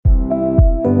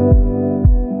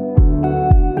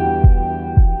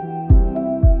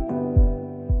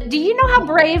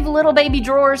brave little baby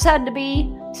drawers had to be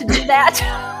to do that.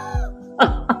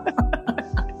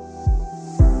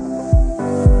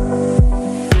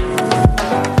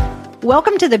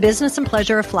 Welcome to the Business and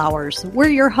Pleasure of Flowers. We're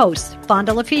your hosts,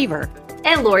 Fonda Lefevre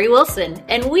and Lori Wilson,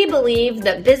 and we believe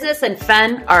that business and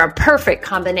fun are a perfect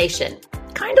combination.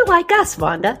 Kind of like us,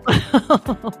 Fonda.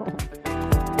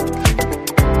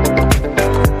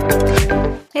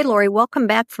 Hey, Lori, welcome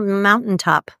back from the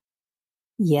mountaintop.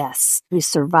 Yes, we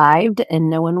survived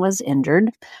and no one was injured.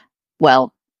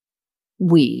 Well,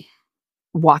 we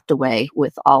walked away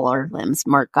with all our limbs.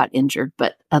 Mark got injured,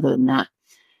 but other than that,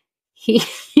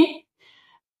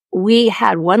 we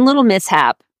had one little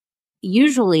mishap.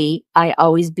 Usually, I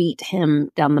always beat him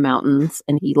down the mountains,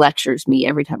 and he lectures me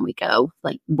every time we go,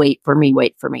 like, wait for me,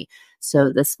 wait for me.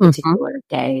 So this particular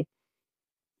day,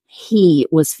 he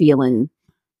was feeling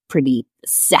pretty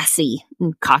sassy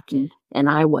and cocky, and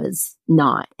I was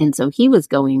not. And so he was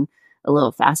going a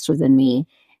little faster than me.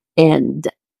 And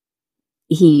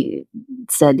he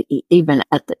said, even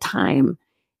at the time,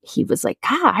 he was like,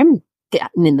 I'm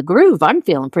getting in the groove. I'm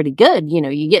feeling pretty good. You know,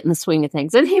 you get in the swing of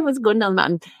things. And he was going down the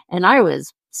mountain, and I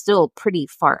was still pretty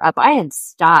far up. I had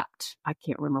stopped. I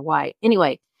can't remember why.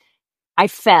 Anyway, I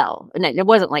fell, and it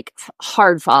wasn't like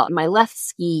hard fall. My left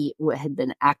ski had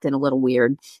been acting a little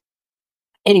weird.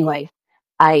 Anyway,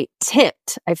 I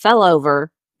tipped. I fell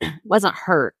over. Wasn't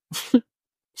hurt.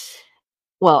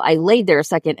 Well, I laid there a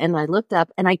second, and I looked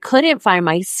up, and I couldn't find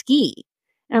my ski.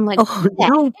 And I'm like, oh,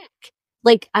 no. Heck?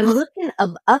 Like, I'm looking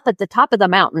up at the top of the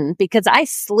mountain because I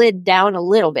slid down a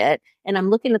little bit, and I'm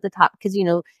looking at the top because, you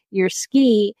know, your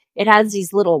ski, it has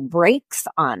these little brakes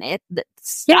on it that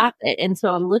stop it. And so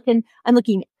I'm looking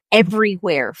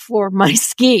everywhere for my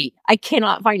ski. I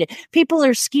cannot find it. People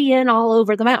are skiing all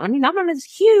over the mountain. I mean, I'm on this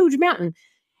huge mountain,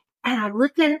 and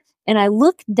I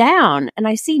look down, and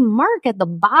I see Mark at the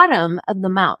bottom of the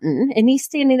mountain, and he's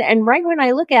standing there. And right when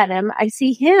I look at him, I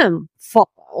see him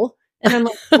fall. And I'm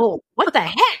like, oh, what the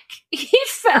heck? He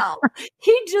fell.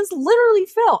 He just literally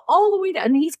fell all the way down,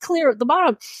 and he's clear at the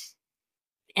bottom.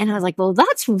 And I was like, well,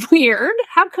 that's weird.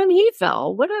 How come he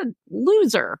fell? What a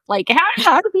loser. Like,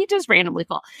 how did he just randomly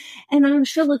fall? And I'm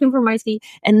still looking for my ski.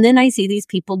 And then I see these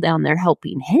people down there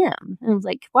helping him. And I was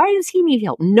like, why does he need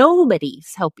help?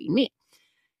 Nobody's helping me.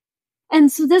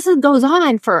 And so this goes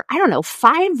on for,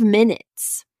 5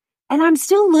 minutes. And I'm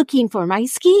still looking for my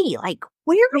ski. Like,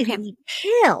 where in the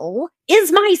hell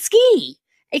is my ski?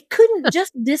 It couldn't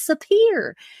just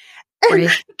disappear. And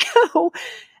I go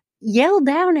yell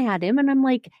down at him, and I'm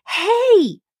like,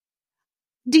 hey,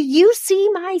 do you see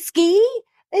my ski?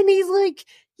 And he's like,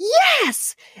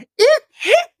 yes, it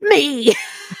hit me.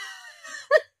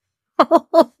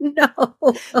 Oh, no.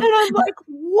 And I'm like,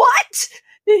 what?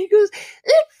 And he goes,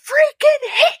 it freaking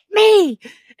hit me.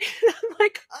 And I'm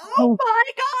like, oh my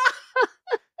God.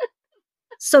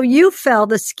 So you fell,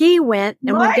 the ski went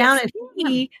and went down at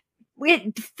him.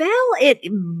 It fell, it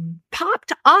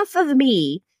popped off of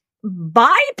me,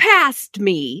 bypassed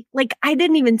me, like I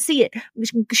didn't even see it,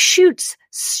 shoots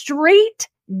straight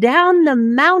down the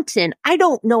mountain. I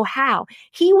don't know how.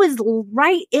 He was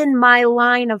right in my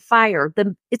line of fire.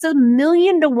 It's a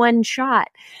 1,000,000-to-1 shot.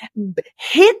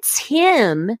 Hits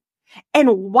him and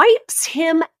wipes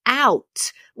him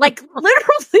out. Like,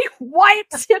 literally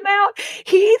wipes him out.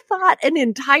 He thought an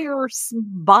entire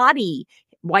body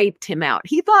wiped him out.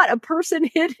 He thought a person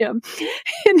hit him.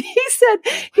 And he said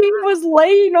he was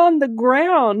laying on the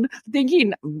ground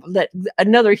thinking that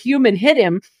another human hit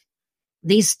him.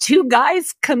 These two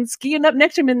guys come skiing up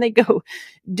next to him, and they go,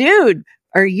 dude,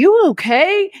 are you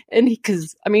okay? And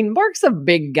because Mark's a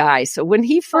big guy. So when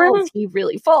he falls, he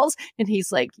really falls. And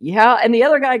he's like, yeah. And the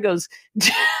other guy goes,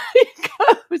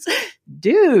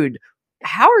 dude,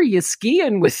 how are you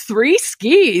skiing with 3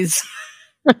 skis?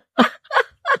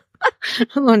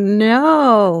 Oh,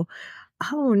 no.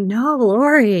 Oh, no,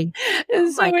 Lori.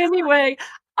 And so anyway,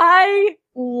 I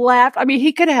laughed.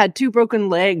 He could have had 2 broken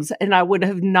legs, and I would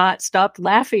have not stopped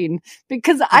laughing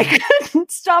because I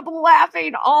couldn't stop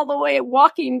laughing all the way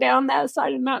walking down that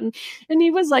side of the mountain. And he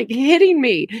was like hitting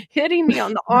me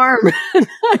on the arm. And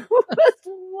I was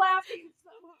laughing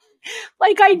so hard.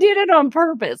 Like I did it on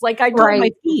purpose. Like I told my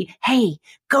ski, hey,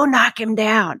 go knock him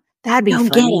down. That'd be funny.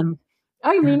 Get him.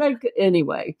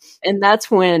 Anyway, and that's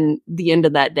when the end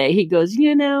of that day, he goes,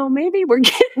 maybe we're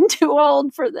getting too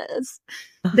old for this.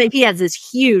 But he has this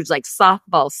huge, like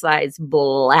softball sized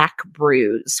black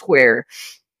bruise where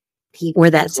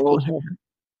that's.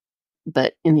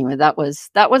 But anyway, that was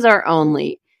our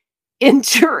only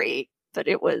injury, but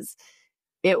it was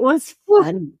It was Well,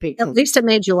 fun at least it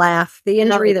made you laugh. The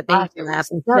injury that made you laugh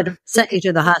instead of sent you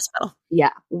to the hospital.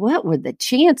 Yeah. What were the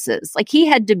chances? Like he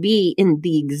had to be in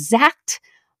the exact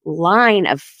line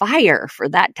of fire for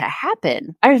that to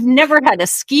happen. I've never had a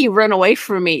ski run away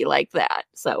from me like that.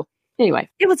 So anyway,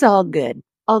 it was all good.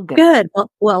 All good. Good.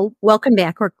 Well, welcome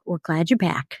back. We're glad you're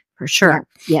back for sure.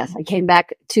 Yes, I came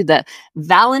back to the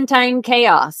Valentine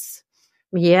chaos.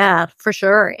 Yeah, for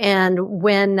sure. And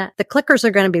when the clickers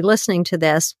are going to be listening to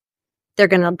this, they're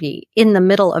going to be in the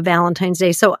middle of Valentine's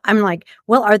Day. So I'm like,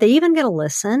 well, are they even going to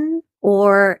listen?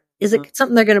 Or is it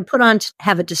something they're going to put on to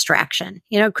have a distraction?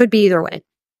 It could be either way.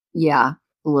 Yeah,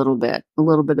 a little bit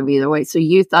of either way. So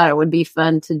you thought it would be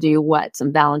fun to do what?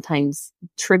 Some Valentine's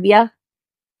trivia?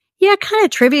 Yeah, kind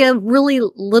of trivia, really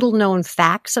little known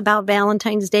facts about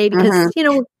Valentine's Day because,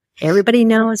 everybody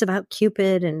knows about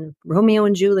Cupid and Romeo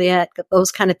and Juliet,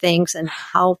 those kind of things, and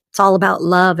how it's all about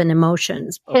love and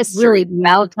emotions. History, really,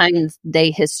 Valentine's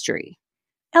Day history.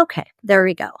 Okay, there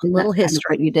we go. A little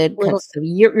history. What you did. So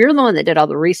you're the one that did all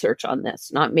the research on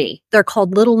this, not me. They're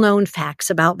called little known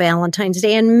facts about Valentine's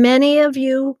Day, and many of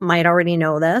you might already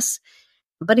know this.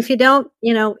 But if you don't,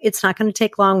 it's not going to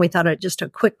take long. We thought of just a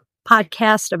quick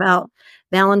podcast about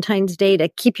Valentine's Day to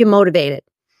keep you motivated.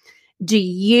 Do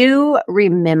you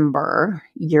remember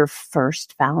your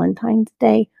first Valentine's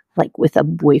Day, like with a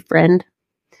boyfriend?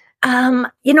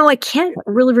 I can't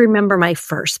really remember my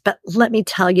first, but let me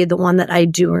tell you the one that I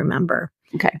do remember.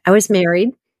 Okay. I was married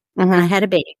and I had a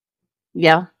baby.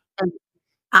 Yeah. And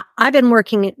I've been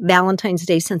working Valentine's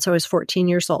Day since I was 14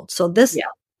 years old. So this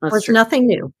was nothing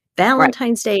new.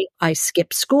 Valentine's Day, I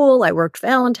skipped school. I worked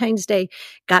Valentine's Day,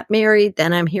 got married.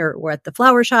 Then I'm here. We're at the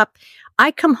flower shop.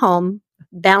 I come home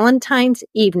Valentine's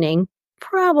evening,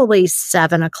 probably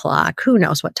 7:00. Who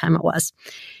knows what time it was.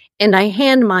 And I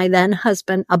hand my then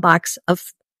husband a box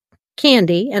of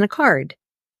candy and a card.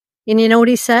 And you know what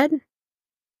he said?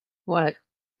 What?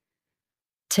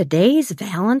 Today's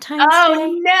Valentine's Day?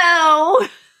 Oh,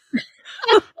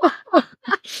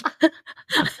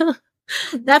 no.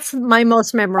 That's my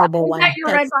most memorable one. You're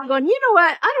right. I'm going, you know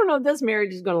what? I don't know if this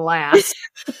marriage is going to last.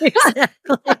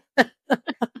 Exactly.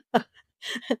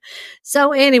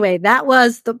 So anyway, that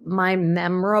was my first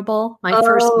memorable.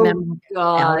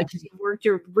 God, you worked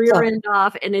your rear end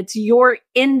off, and it's your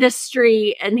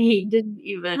industry, and he didn't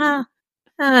even.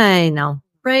 I know,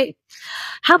 right?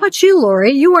 How about you,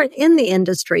 Lori? You weren't in the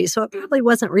industry, so it probably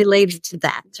wasn't related to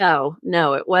that.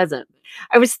 No, it wasn't.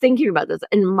 I was thinking about this,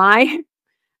 and my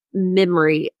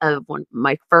memory of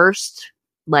my first,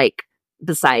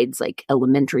 besides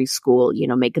elementary school,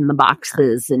 making the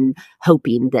boxes and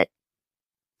hoping that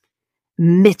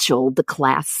Mitchell, the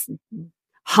class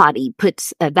hottie,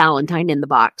 puts a Valentine in the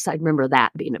box. I remember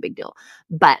that being a big deal.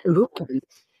 But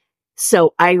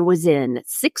so I was in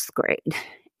 6th grade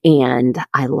and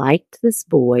I liked this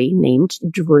boy named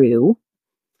Drew.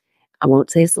 I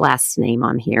won't say his last name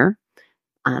on here.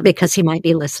 Because he might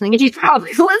be listening. He's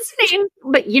probably listening.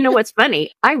 But you know what's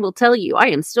funny? I will tell you, I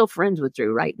am still friends with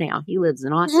Drew right now. He lives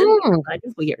in Austin.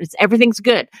 Everything's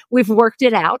good. We've worked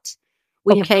it out.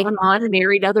 We have gone on and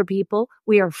married other people.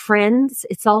 We are friends.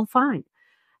 It's all fine.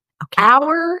 Okay.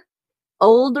 Our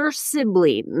older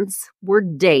siblings were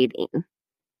dating.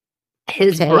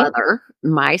 His brother,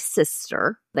 my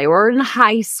sister, they were in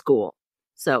high school.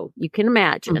 So you can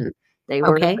imagine. They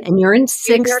were and you're in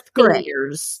 6th grade.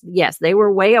 Yes, they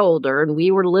were way older and we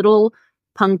were little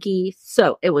punky.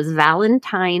 So it was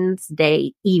Valentine's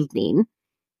Day evening. It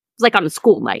was like on a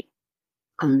school night.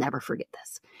 I'll never forget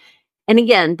this. And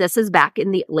again, this is back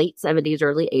in the late 70s,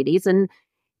 early 80s, and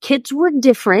kids were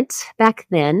different back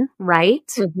then, right?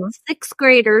 6th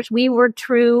graders, we were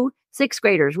true 6th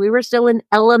graders. We were still in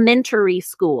elementary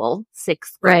school,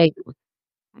 6th grade.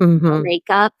 Right.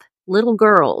 Makeup, little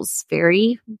girls,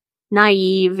 very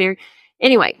naive.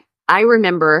 Anyway, I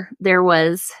remember there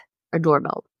was a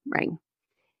doorbell rang.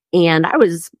 And I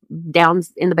was down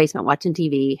in the basement watching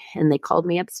TV, and they called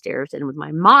me upstairs, and it was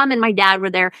my mom and my dad were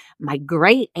there. My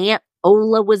great aunt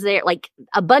Ola was there,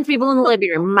 a bunch of people in the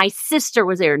living room. My sister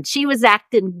was there, and she was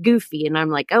acting goofy. And I'm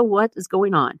like, oh, what is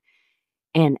going on?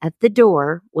 And at the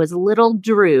door was little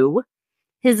Drew.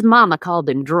 His mama called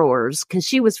him Drawers because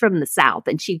she was from the South,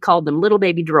 and she called them little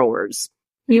baby Drawers.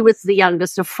 He was the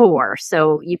youngest of 4,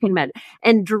 so you can imagine.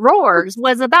 And Drawers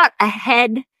was about a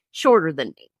head shorter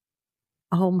than me.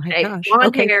 Oh my gosh.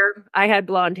 Blonde hair. I had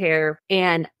blonde hair,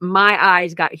 and my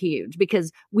eyes got huge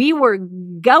because we were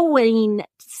going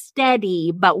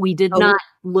steady, but we did not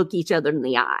look each other in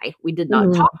the eye. We did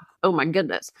not talk. Oh my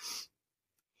goodness.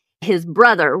 His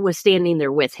brother was standing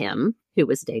there with him, who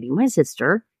was dating my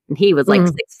sister, and he was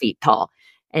 6 feet tall.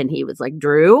 And he was like,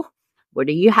 Drew, what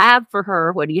do you have for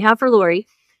her? What do you have for Lori?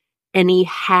 And he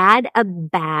had a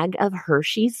bag of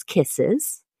Hershey's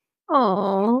Kisses.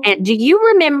 Oh. And do you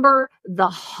remember the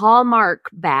Hallmark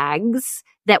bags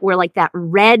that were like that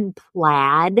red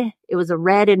plaid? It was a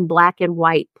red and black and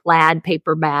white plaid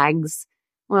paper bags.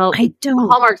 Well, I don't.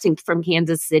 Hallmark's from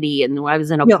Kansas City, and I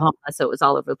was in Oklahoma, so it was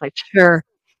all over the place. Sure.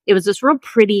 It was this real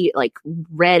pretty, like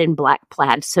red and black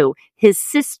plaid. So his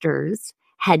sisters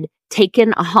had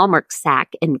taken a Hallmark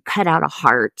sack and cut out a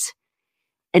heart.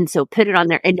 And so put it on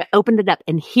there and opened it up.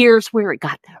 And here's where it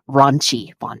got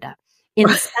raunchy, Vonda.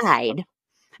 Inside,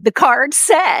 the card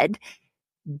said,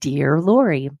 "Dear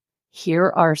Lori,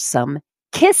 here are some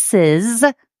kisses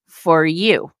for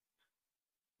you."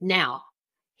 Now,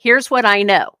 here's what I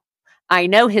know. I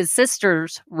know his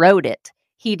sisters wrote it.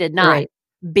 He did not. Right.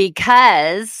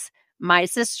 Because my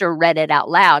sister read it out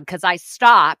loud, because I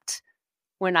stopped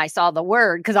when I saw the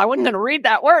word, because I wasn't going to read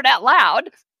that word out loud.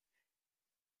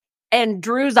 And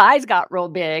Drew's eyes got real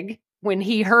big when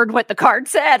he heard what the card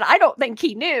said. I don't think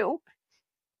he knew.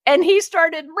 And he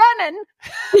started running.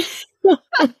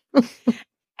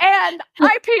 And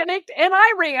I panicked and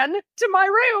I ran to my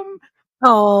room.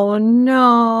 Oh,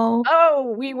 no.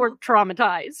 Oh, we were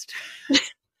traumatized.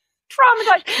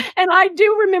 And I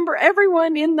do remember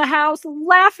everyone in the house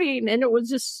laughing. And it was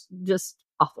just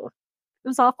awful. It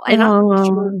was awful. And I'm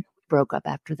sure we broke up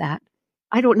after that.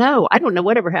 I don't know. I don't know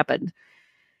whatever happened.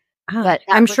 But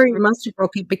I'm sure you must have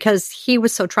broken because he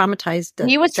was so traumatized.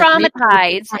 He was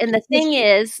traumatized. And the thing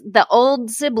is, the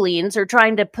old siblings are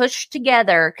trying to push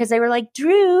together because they were like,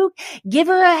 Drew, give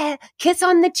her a kiss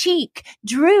on the cheek.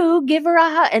 Drew, give her a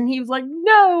hug. And he was like,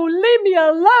 no, leave me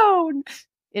alone.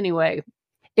 Anyway,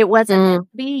 it wasn't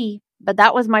meant to be. But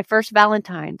that was my first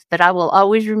Valentine's. But I will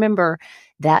always remember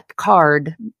that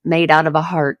card made out of a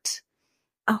heart.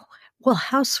 Oh, well,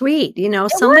 how sweet. You know,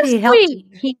 somebody helped.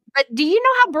 But do you know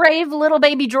how brave little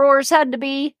baby drawers had to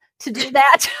be to do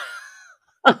that?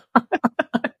 Oh,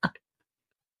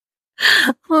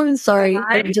 I'm sorry.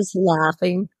 I'm just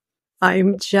laughing. I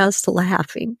know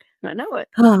it.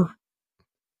 Oh.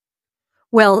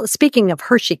 Well, speaking of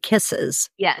Hershey Kisses,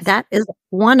 yes, that is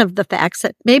one of the facts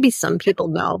that maybe some people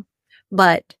know,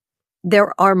 but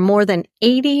there are more than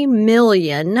 80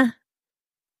 million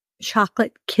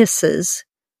chocolate kisses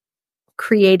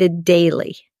created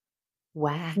daily.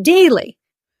 Wow. Daily.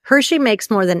 Hershey makes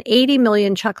more than 80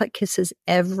 million chocolate kisses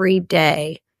every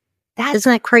day. Isn't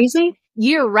that crazy?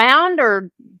 Year round or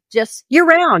just year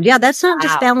round? Yeah, that's not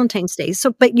just Valentine's Day.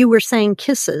 So, but you were saying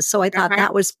kisses, so I thought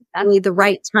that was really the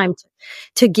right time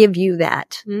to give you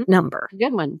that number.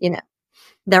 Good one. You know,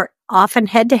 they're often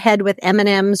head to head with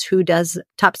M&M's, who does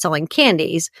top selling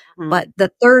candies, but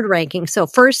the third ranking. So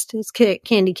first is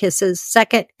Candy Kisses,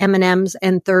 second M&M's,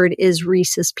 and third is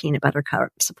Reese's Peanut Butter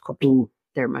Cups, of course. Ooh,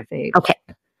 they're my favorite. Okay.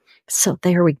 So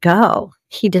there we go.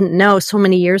 He didn't know so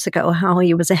many years ago how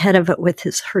he was ahead of it with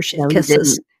his Hershey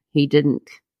Kisses. He didn't.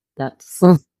 That's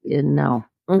no.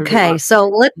 Okay. So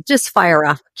let's just fire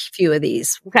off a few of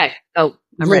these. Okay. Oh,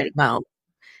 I'm ready. Well,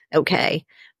 okay.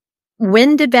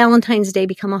 When did Valentine's Day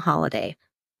become a holiday?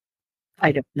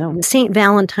 I don't know. St.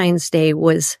 Valentine's Day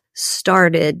was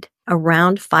started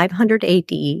around 500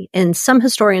 AD, and some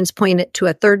historians point it to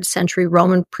a 3rd century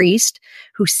Roman priest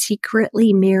who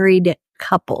secretly married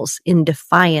couples in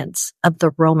defiance of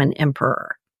the Roman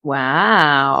emperor.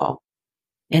 Wow.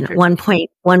 And at one point,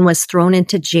 one was thrown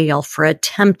into jail for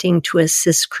attempting to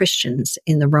assist Christians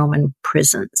in the Roman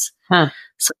prisons.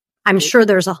 So I'm sure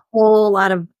there's a whole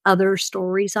lot of other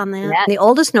stories on that. Yeah. The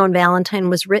oldest known Valentine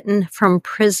was written from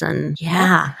prison.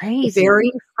 Yeah. The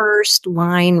very first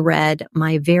line read,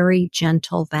 "My very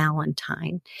gentle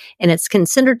Valentine." And it's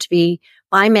considered to be,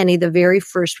 by many, the very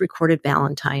first recorded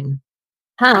Valentine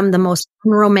from the most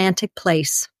unromantic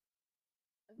place.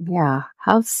 Yeah.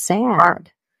 How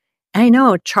sad. I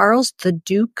know. Charles, the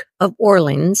Duke of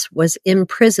Orleans, was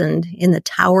imprisoned in the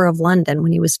Tower of London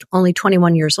when he was only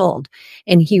 21 years old.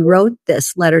 And he wrote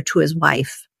this letter to his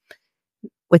wife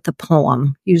with the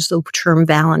poem, used the term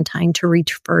Valentine to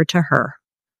refer to her.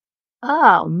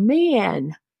 Oh,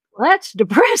 man. That's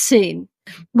depressing.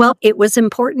 Well, it was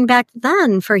important back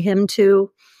then for him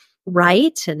to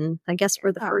write. And I guess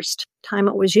for the first time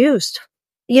it was used.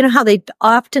 You know how they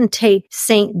often take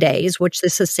saint days, which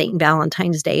this is St.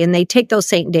 Valentine's Day, and they take those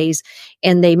saint days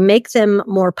and they make them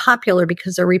more popular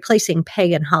because they're replacing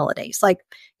pagan holidays. Like,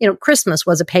 you know, Christmas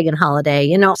was a pagan holiday,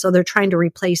 you know, so they're trying to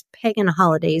replace pagan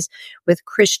holidays with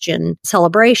Christian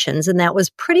celebrations. And that was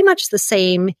pretty much the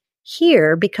same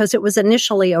here because it was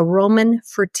initially a Roman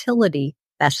fertility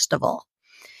festival.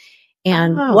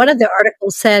 And one of the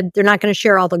articles said they're not going to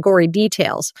share all the gory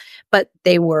details, but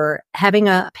they were having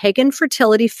a pagan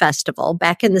fertility festival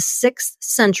back in the 6th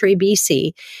century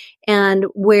BC, and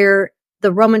where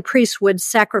the Roman priests would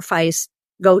sacrifice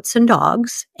goats and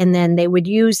dogs, and then they would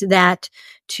use that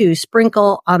to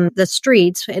sprinkle on the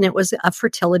streets, and it was a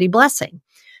fertility blessing.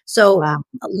 So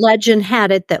legend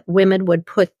had it that women would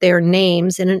put their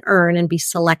names in an urn and be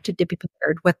selected to be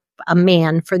paired with a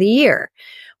man for the year.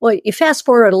 Well, you fast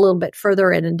forward a little bit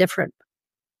further in a different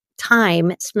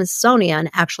time, Smithsonian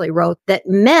actually wrote that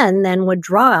men then would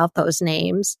draw out those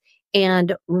names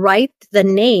and write the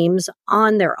names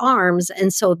on their arms.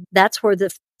 And so that's where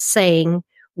the saying,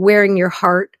 wearing your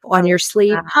heart on your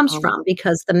sleeve comes from,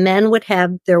 because the men would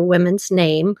have their women's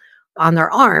name on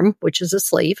their arm, which is a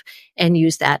sleeve, and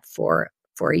use that for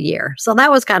a year. So that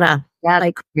was kind of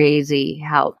like crazy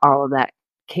how all of that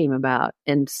came about,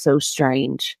 and so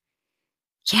strange.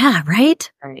 Yeah,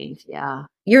 right? Strange, yeah.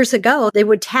 Years ago, they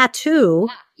would tattoo.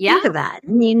 Think of that.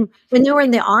 I mean, when they were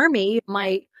in the army,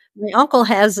 my uncle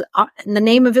has the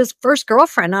name of his first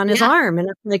girlfriend on his arm. And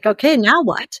it's like, okay, now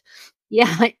what?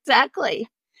 Yeah, exactly.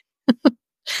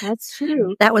 That's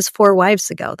true. That was 4 wives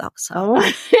ago, though. So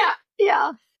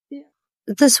yeah.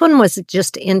 This one was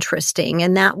just interesting.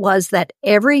 And that was that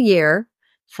every year,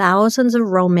 thousands of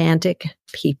romantic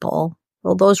people,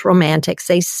 well, those romantics,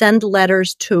 they send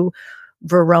letters to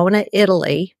Verona,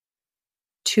 Italy,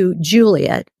 to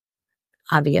Juliet,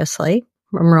 obviously,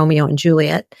 from Romeo and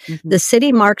Juliet. Mm-hmm. The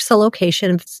city marks the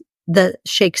location of the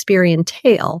Shakespearean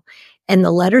tale, and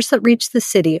the letters that reach the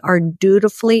city are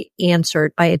dutifully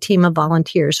answered by a team of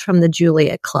volunteers from the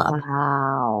Juliet Club.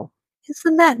 Wow.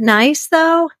 Isn't that nice,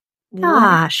 though?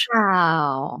 Gosh.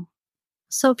 Wow.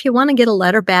 So if you want to get a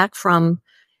letter back from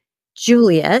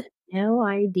Juliet. No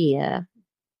idea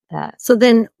that. So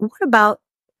then what about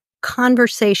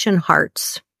conversation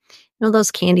hearts? You know,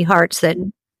 those candy hearts that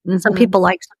some people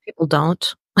like, some people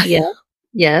don't. Yeah.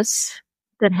 Yes.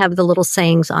 That have the little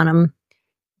sayings on them.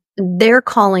 They're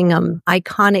calling them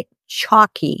iconic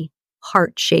chalky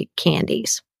heart-shaped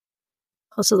candies.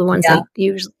 Those are the ones they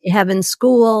usually have in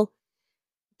school.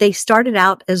 They started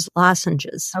out as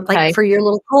lozenges, like for your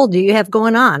little cold you have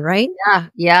going on, right?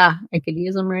 Yeah. I could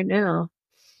use them right now.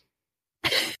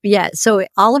 Yeah. So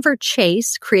Oliver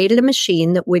Chase created a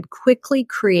machine that would quickly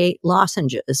create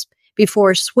lozenges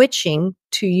before switching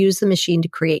to use the machine to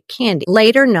create candy,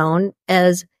 later known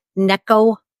as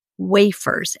Necco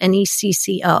wafers,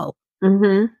 Necco.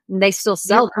 Mm-hmm. They still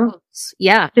sell those.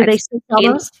 Yeah. Do they still sell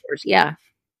those? Yeah.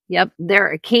 Yep.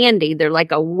 They're a candy. They're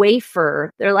like a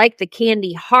wafer. They're like the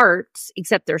candy hearts,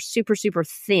 except they're super, super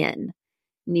thin.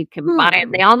 And you can buy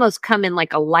them. They almost come in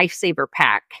like a Lifesaver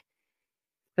pack,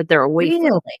 but they're a wafer.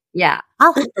 Really? Yeah.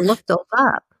 I'll have to look those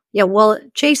up. Yeah. Well,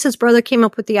 Chase's brother came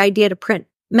up with the idea to print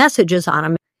messages on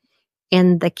them,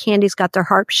 and the candies got their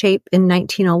heart shape in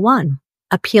 1901,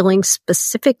 appealing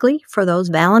specifically for those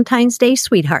Valentine's Day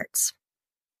sweethearts.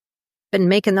 Been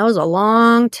making those a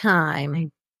long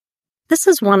time. This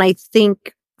is one I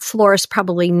think florists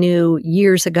probably knew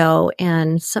years ago,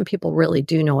 and some people really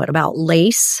do know it, about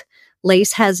lace.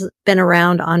 Lace has been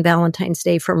around on Valentine's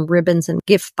Day from ribbons and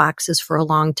gift boxes for a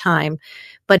long time.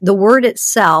 But the word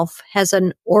itself has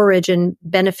an origin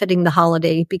benefiting the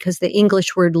holiday because the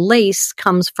English word lace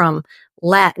comes from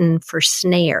Latin for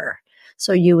snare.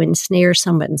 So you ensnare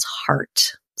someone's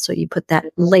heart. So you put that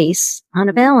lace on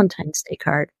a Valentine's Day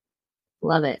card.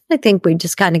 Love it. I think we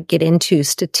just kind of get into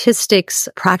statistics.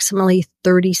 Approximately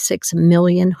 36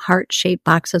 million heart-shaped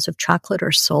boxes of chocolate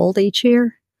are sold each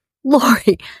year.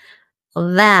 Lori,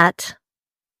 that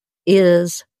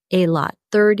is a lot.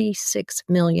 36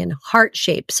 million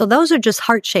heart-shaped. So those are just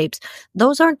heart shapes.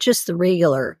 Those aren't just the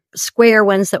regular square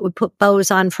ones that would put bows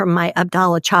on from my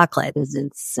Abdallah chocolate. It is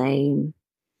insane.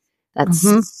 That's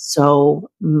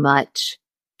so much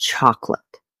chocolate.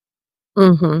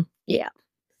 Yeah.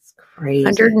 Crazy.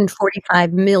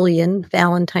 145 million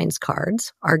Valentine's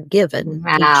cards are given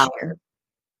each year.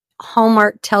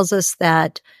 Hallmark tells us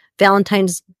that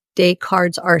Valentine's Day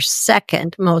cards are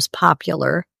second most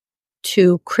popular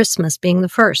to Christmas being the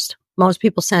first. Most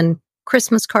people send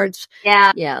Christmas cards.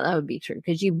 Yeah, that would be true,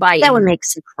 because you buy that would make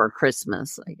sense for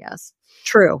Christmas, I guess.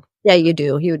 True. Yeah, you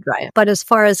do. You would buy it. But as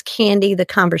far as candy, the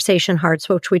conversation hearts,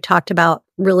 which we talked about,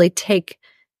 really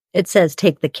it says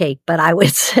take the cake, but I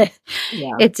would say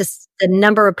it's just the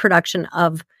number of production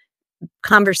of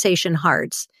conversation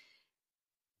hearts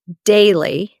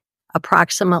daily.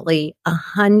 Approximately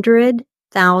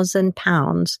 100,000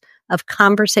 pounds of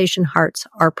conversation hearts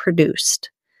are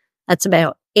produced. That's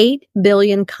about 8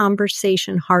 billion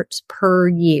conversation hearts per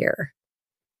year.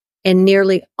 And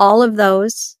nearly all of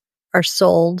those are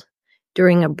sold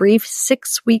during a brief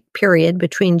 6-week period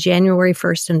between January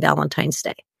 1st and Valentine's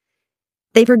Day.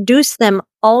 They produce them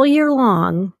all year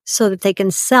long so that they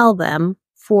can sell them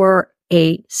for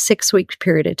a 6-week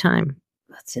period of time.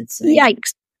 That's insane.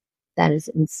 Yikes. That is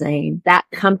insane. That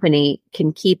company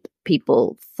can keep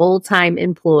people full-time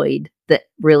employed that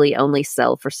really only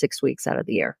sell for 6 weeks out of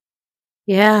the year.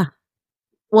 Yeah.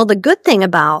 Well, the good thing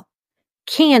about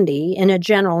candy in a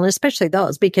general, and especially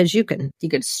those, because you could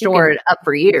store it up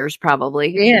for years,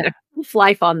 probably. Yeah.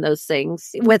 Life on those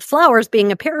things. With flowers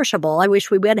being a perishable, I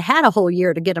wish we had had a whole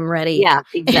year to get them ready. Yeah,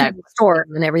 exactly. Store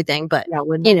them and everything. But,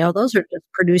 yeah, those are just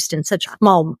produced in such a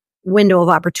small window of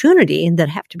opportunity that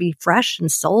have to be fresh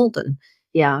and sold. And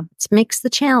yeah, it makes the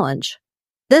challenge.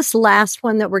 This last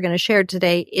one that we're going to share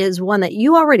today is one that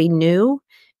you already knew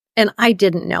and I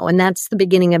didn't know. And that's the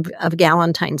beginning of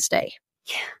Valentine's Day.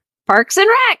 Yeah. Parks and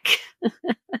Rec.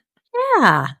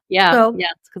 Yeah. Yeah. So, yeah.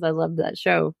 It's because I love that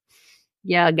show.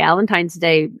 Yeah. Valentine's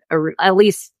Day, at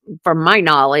least from my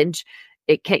knowledge,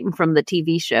 it came from the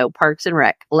TV show Parks and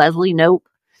Rec. Leslie Knope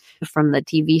from the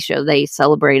TV show, they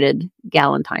celebrated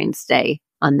Valentine's Day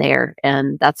on there.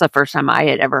 And that's the first time I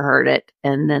had ever heard it.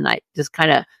 And then I just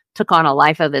kind of took on a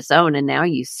life of its own. And now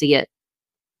you see it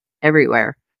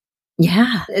everywhere.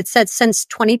 Yeah. It said since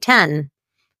 2010.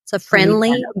 It's a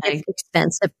friendly,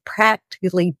 expensive,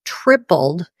 practically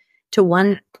tripled to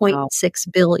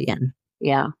 1.6 billion.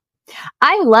 Yeah.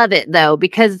 I love it though,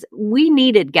 because we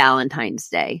needed Valentine's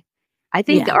Day. I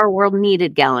think our world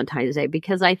needed Valentine's Day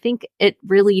because I think it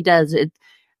really does. It's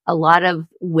a lot of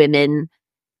women.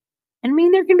 I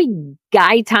mean, there can be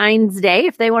Guy-Tine's Day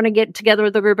if they want to get together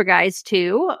with a group of guys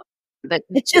too. But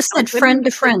it's just that friend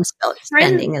to friend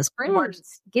spending is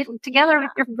friends. Get together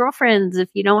with your girlfriends. If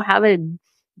you don't have a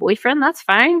boyfriend, that's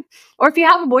fine. Or if you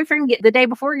have a boyfriend, get the day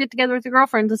before, get together with your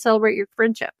girlfriend to celebrate your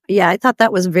friendship. Yeah, I thought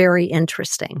that was very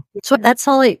interesting. So that's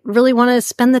all I really want to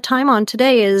spend the time on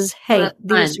today is, hey,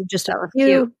 these are just a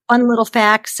few fun little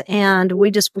facts, and we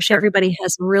just wish everybody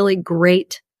has a really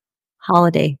great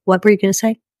holiday. What were you going to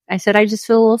say? I said I just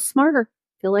feel a little smarter.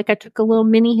 Feel like I took a little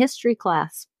mini history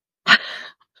class.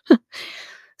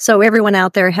 So everyone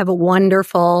out there, have a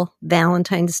wonderful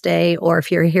Valentine's Day. Or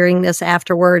if you're hearing this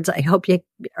afterwards, I hope you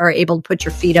are able to put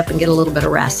your feet up and get a little bit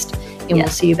of rest. And we'll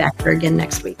see you back here again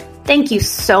next week. Thank you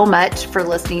so much for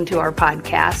listening to our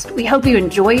podcast. We hope you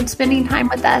enjoyed spending time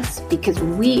with us because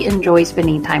we enjoy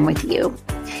spending time with you.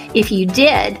 If you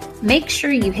did, make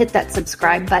sure you hit that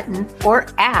subscribe button or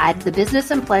add the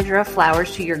business and pleasure of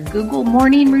flowers to your Google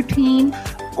morning routine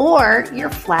or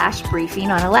your flash briefing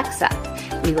on Alexa.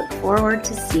 We look forward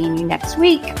to seeing you next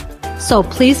week. So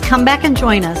please come back and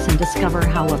join us and discover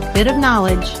how a bit of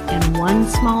knowledge and one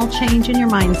small change in your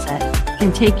mindset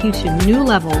can take you to new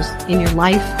levels in your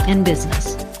life and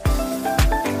business.